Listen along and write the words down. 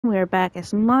We're back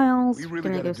as Miles. We We're really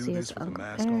gonna gotta go do see this his with a Uncle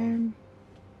mask on? Aaron.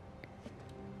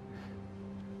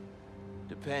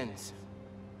 Depends.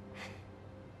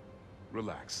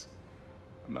 Relax.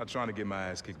 I'm not trying to get my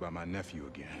ass kicked by my nephew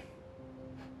again.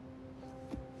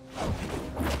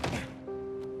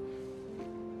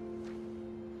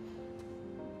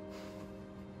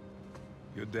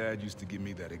 Your dad used to give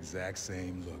me that exact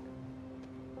same look.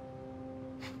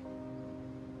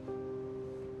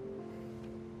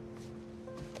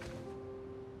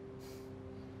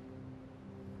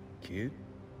 Kid?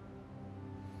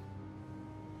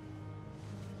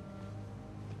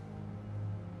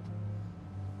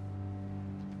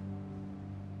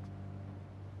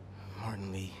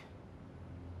 Martin Lee.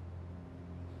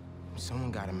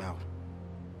 Someone got him out.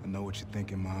 I know what you're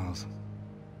thinking, Miles.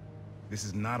 This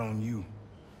is not on you.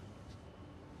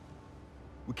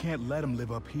 We can't let him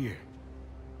live up here.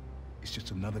 It's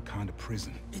just another kind of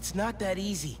prison. It's not that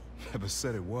easy. Never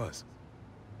said it was.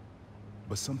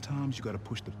 But sometimes you gotta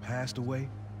push the past away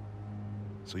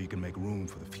so you can make room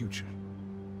for the future.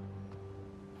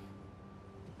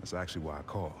 That's actually why I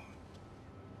called.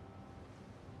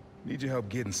 Need your help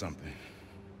getting something.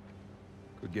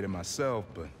 Could get it myself,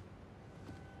 but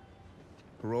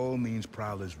parole means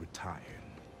Prowler's retired.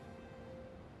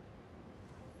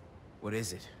 What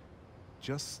is it?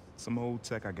 Just some old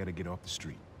tech I gotta get off the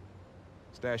street.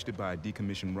 Stashed it by a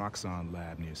decommissioned Roxxon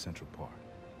lab near Central Park.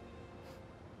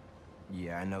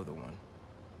 Yeah, I know the one.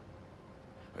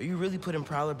 Are you really putting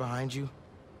Prowler behind you?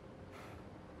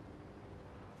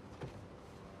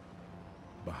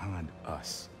 Behind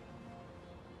us.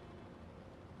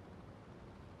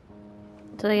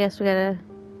 So I guess we gotta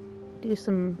do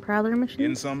some Prowler missions.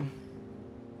 Getting something?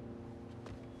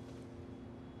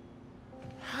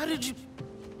 How did you...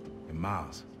 And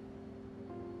Miles,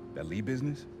 that Lee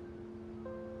business?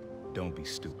 Don't be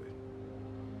stupid.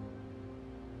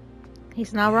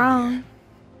 He's not wrong.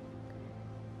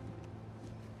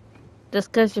 Just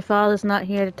because your father's not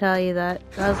here to tell you that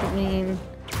doesn't mean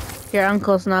your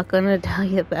uncle's not gonna tell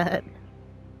you that.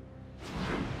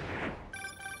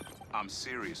 I'm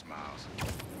serious, Miles.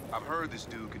 I've heard this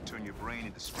dude can turn your brain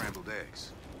into scrambled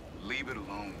eggs. Leave it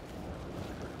alone.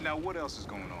 Now, what else is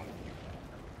going on with you?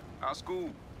 Our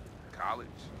school? College?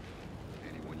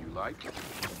 Anyone you like?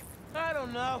 I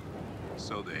don't know.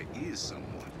 So there is someone.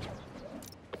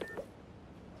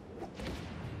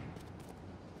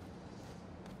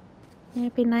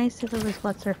 It'd be nice if it was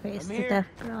what's her face. I'm The here. deaf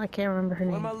girl. I can't remember her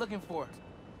What name. am I looking for?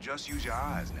 Just use your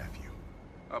eyes, nephew.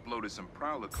 Uploaded some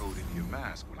Prowler code into your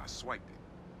mask when I swiped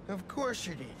it. Of course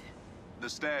you did. The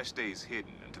stash stays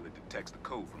hidden until it detects the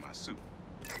code from my suit.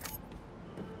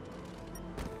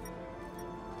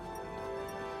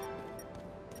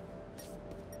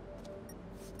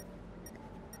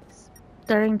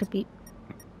 Starting to beep.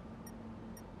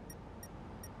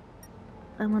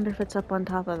 I wonder if it's up on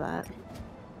top of that.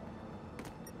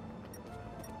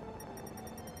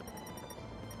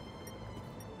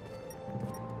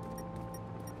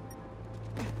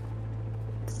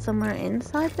 Somewhere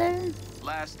inside there?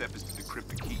 Last step is to decrypt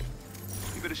the key.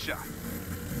 Give it a shot.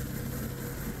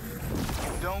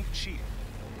 Don't cheat.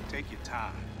 Take your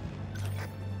time.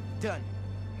 Done.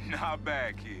 Not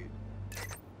bad, kid.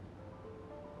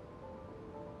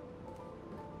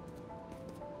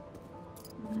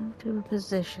 Move to a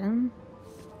position.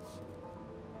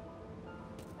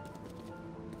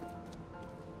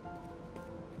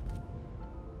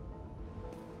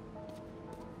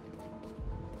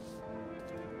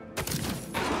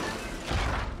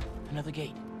 Another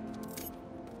gate.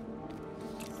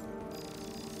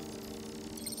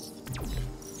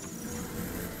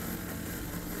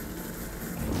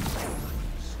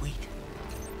 Sweet.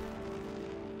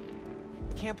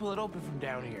 Can't pull it open from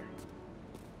down here.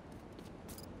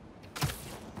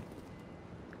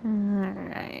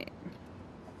 Alright.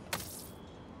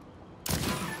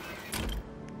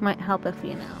 Might help if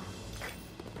you know.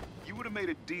 You would have made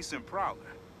a decent Prowler.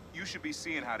 You should be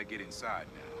seeing how to get inside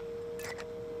now.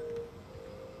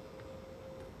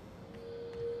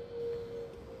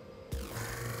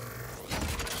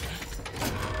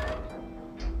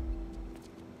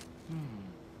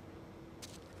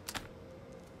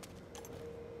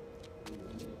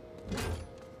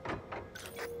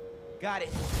 Got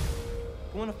it.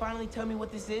 You wanna finally tell me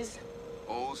what this is?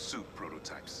 Old suit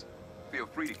prototypes. Feel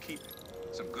free to keep it.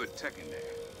 Some good tech in there.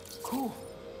 Cool.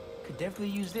 Could definitely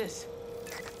use this.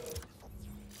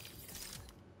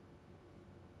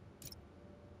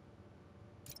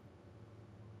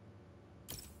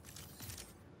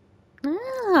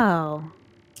 Oh.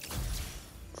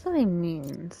 That's what he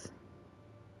means.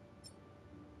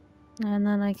 And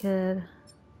then I could...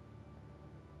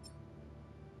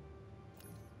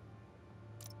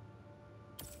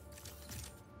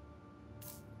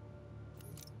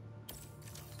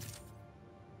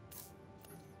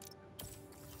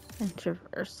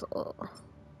 Introversal.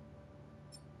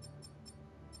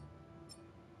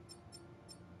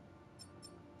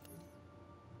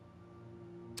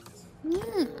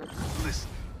 Listen,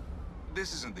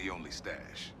 this isn't the only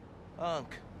stash.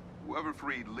 Unc, Whoever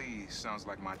freed Lee sounds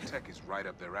like my tech is right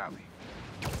up their alley.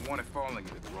 I want it falling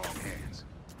into the wrong hands.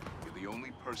 You're the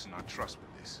only person I trust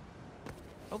with this.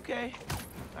 okay.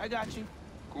 I got you.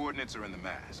 Coordinates are in the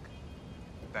mask.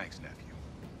 Thanks, nephew.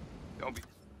 Don't be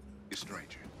a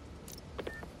stranger.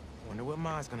 Wonder what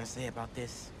Ma's gonna say about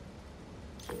this.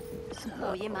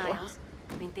 Oye, Miles,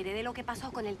 me enteré de lo que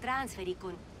pasó con el transfer y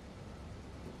con...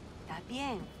 ¿Estás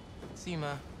bien? Sí,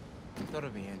 Ma. Todo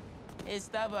bien.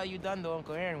 Estaba ayudando a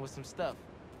Uncle Aaron with some stuff.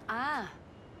 Ah,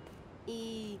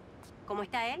 ¿y cómo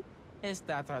está él?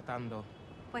 Está tratando.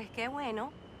 Pues qué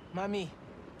bueno. Mami,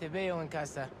 te veo en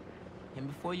casa. And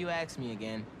before you ask me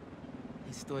again,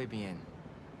 estoy bien.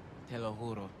 Te lo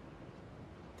juro.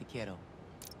 Te quiero.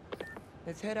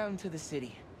 Let's head out into the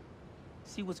city.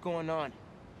 See what's going on.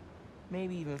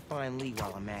 Maybe even find Lee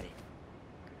while I'm at it.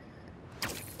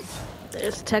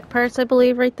 There's tech parts, I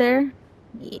believe, right there.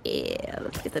 Yeah,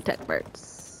 let's get the tech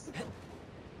parts.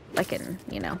 I can,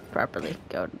 you know, properly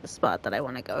go to the spot that I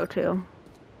want to go to.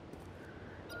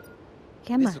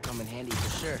 Come This on. will come in handy for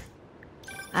sure.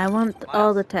 I want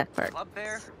all the tech parts. Up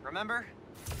there, remember?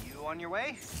 You on your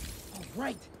way? Oh,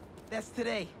 right. That's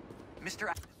today. Mr.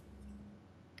 Atlas is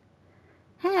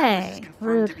Hey,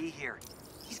 confirmed to rude. be here.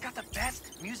 He's got the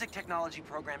best music technology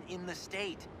program in the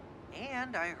state.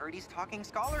 And I heard he's talking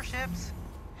scholarships.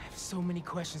 I have so many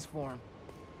questions for him.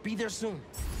 Be there soon.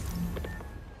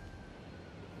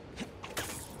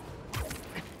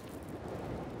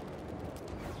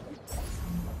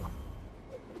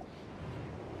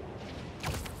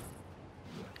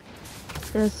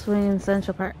 Just swing in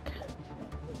Central Park.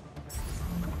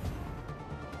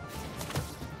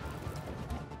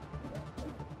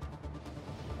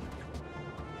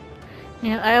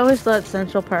 Yeah, I always thought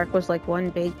Central Park was like one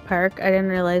big park. I didn't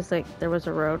realize like there was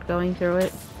a road going through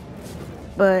it.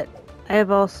 But I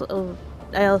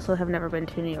also have never been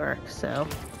to New York, so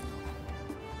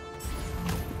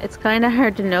it's kind of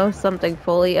hard to know something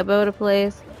fully about a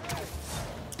place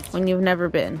when you've never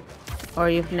been or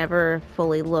you've never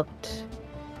fully looked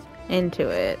into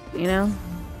it, you know?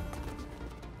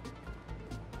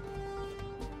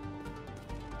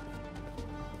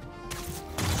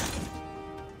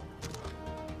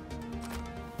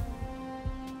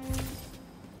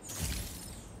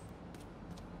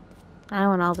 I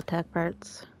want all the tech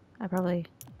parts. I probably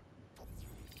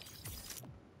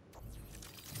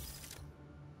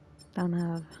don't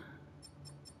have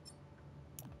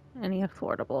any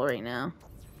affordable right now.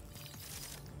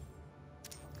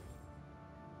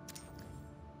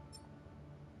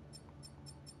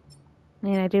 I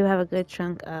mean, I do have a good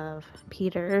chunk of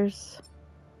Peters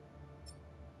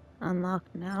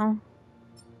unlocked now.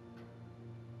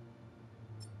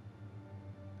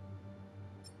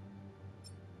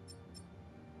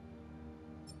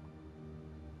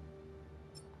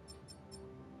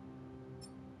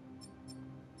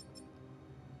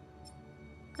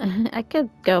 I could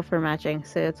go for matching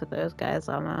suits with those guys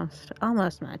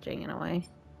almost matching in a way.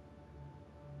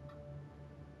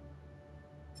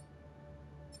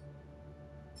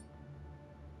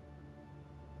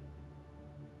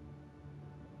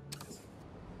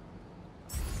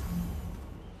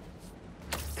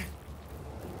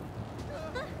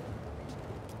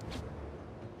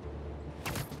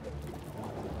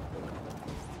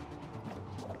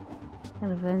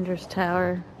 An Avengers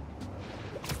Tower.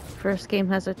 First game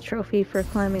has a trophy for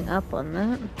climbing up on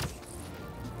that.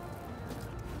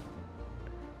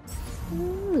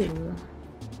 Ooh.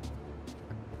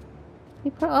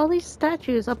 You put all these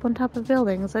statues up on top of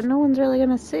buildings that no one's really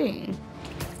gonna see.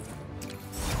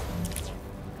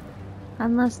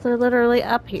 Unless they're literally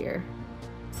up here.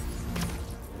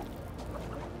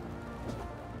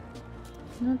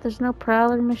 No, there's no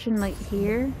Prowler mission like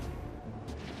here.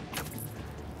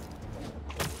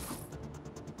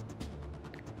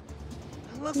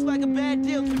 Looks like a bad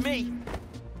deal to me.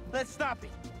 Let's stop it.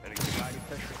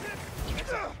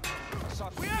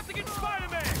 We have to get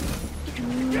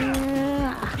Spider-Man!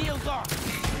 Yeah. Deal's off.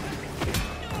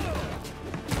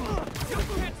 You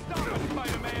can't stop us,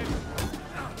 Spider-Man!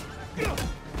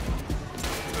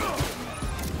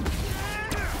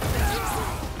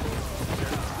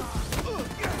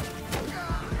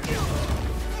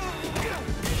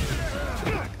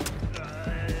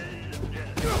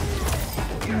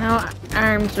 No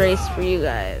arms race for you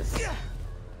guys.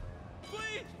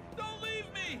 Please, don't leave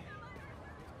me!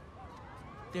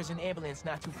 There's an ambulance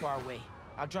not too far away.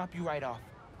 I'll drop you right off.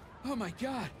 Oh my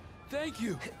god, thank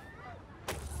you!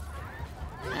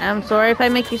 I'm sorry if I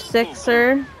make you sick,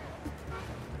 sir.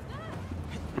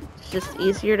 It's just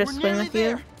easier to swing with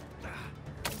you.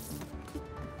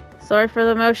 Sorry for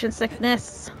the motion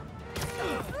sickness.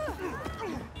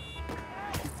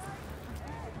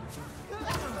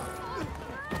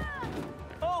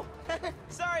 Oh,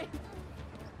 sorry.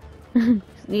 You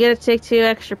gotta take 2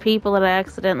 extra people that I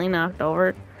accidentally knocked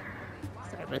over.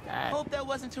 Sorry about that. Hope that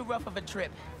wasn't too rough of a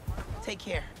trip. Take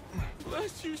care.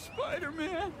 Bless you,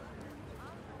 Spider-Man.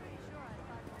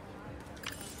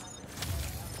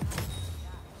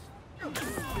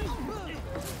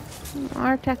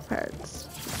 More tech parts.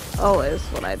 Always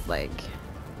what I'd like.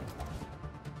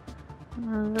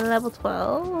 Level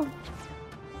 12.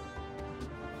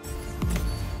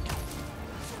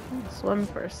 This one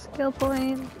for a skill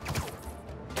point.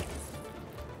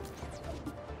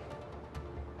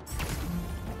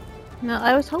 No,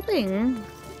 I was hoping.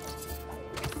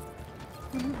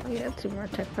 We have 2 more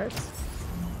tech parts.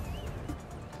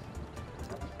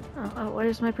 Oh,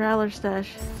 where's my Prowler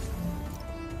stash?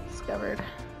 Discovered.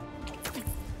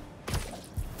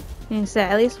 You say, I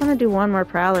at least want to do 1 more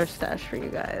Prowler stash for you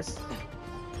guys.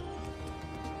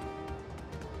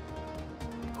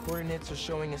 Coordinates are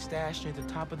showing a stash near the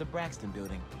top of the Braxton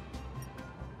building.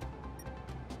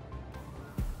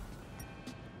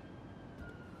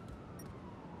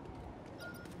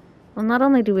 Well, not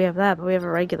only do we have that, but we have a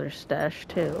regular stash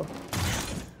too.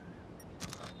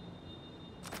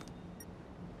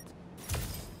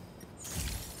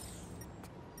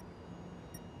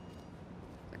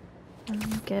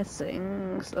 I'm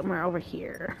guessing somewhere over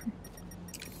here.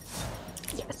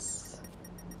 Yes.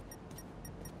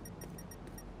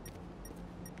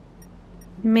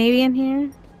 Maybe in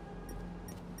here?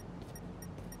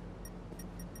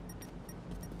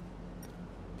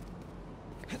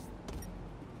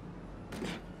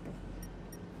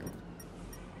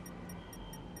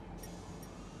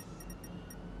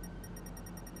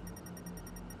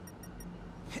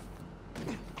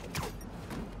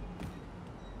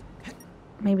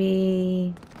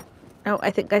 Maybe... Oh,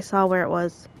 I think I saw where it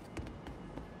was.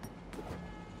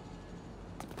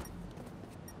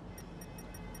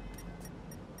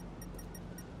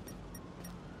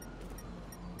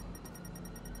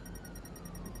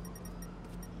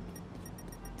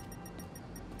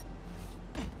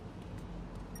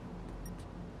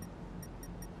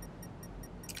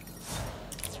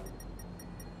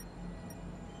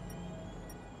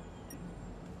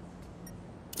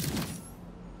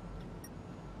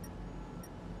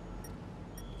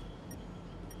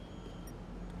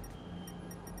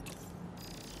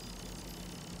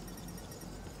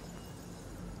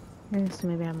 So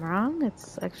maybe I'm wrong.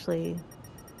 It's actually...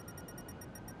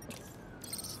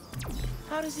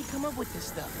 How does he come up with this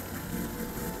stuff?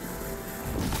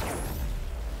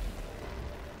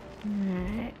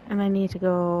 Alright, and I need to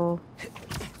go...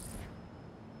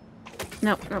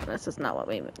 Nope, this is not what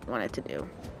we wanted to do.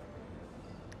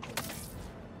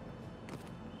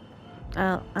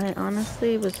 I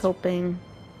honestly was hoping...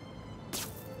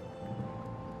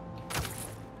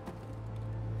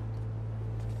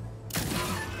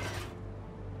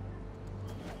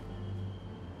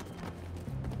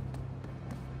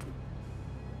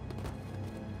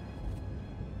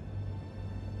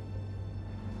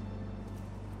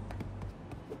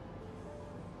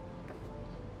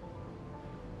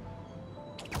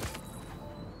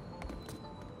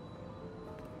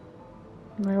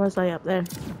 Where was I up there? I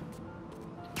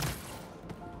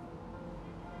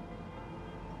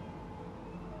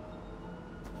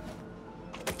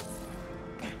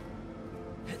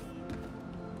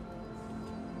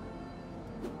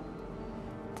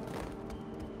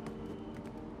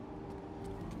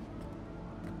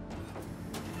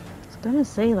was gonna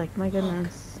say, like, my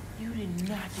goodness. You did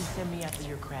not just send me after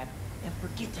your crap and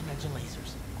forget to mention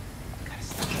lasers. Gotta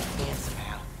stop that man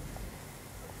somehow.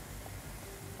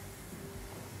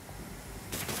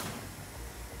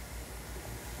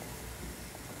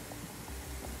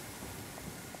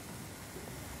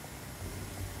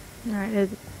 Alright, there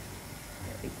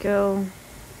we go.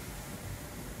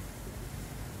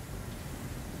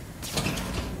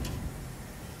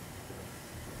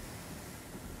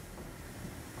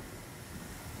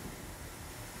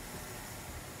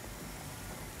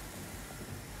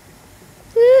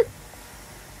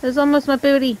 There's almost my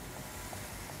booty.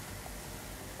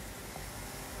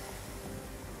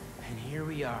 And here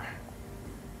we are.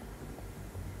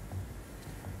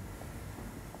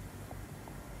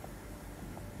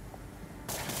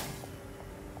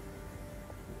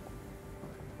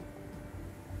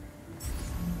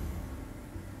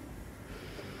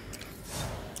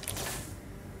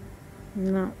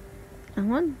 No. I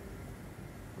won.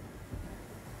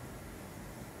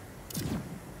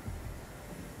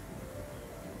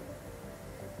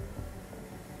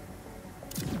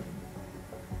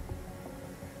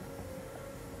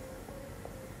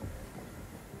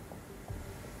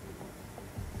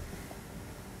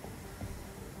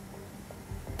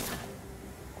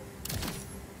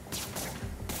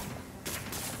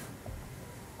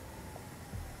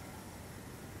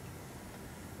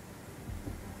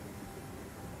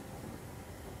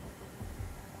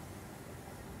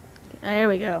 There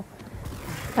we go.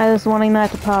 I was wanting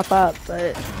that to pop up,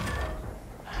 but...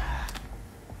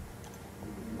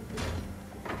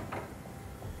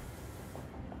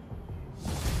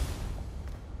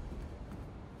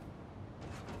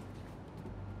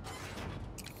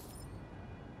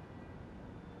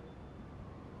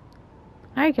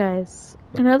 Alright guys,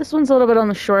 I know this one's a little bit on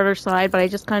the shorter side, but I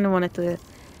just kind of wanted to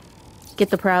get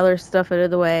the Prowler stuff out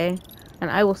of the way. And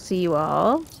I will see you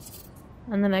all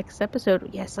on the next episode.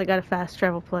 Yes, I got a fast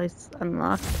travel place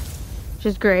unlocked, which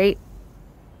is great.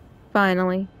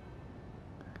 Finally.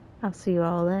 I'll see you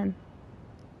all then.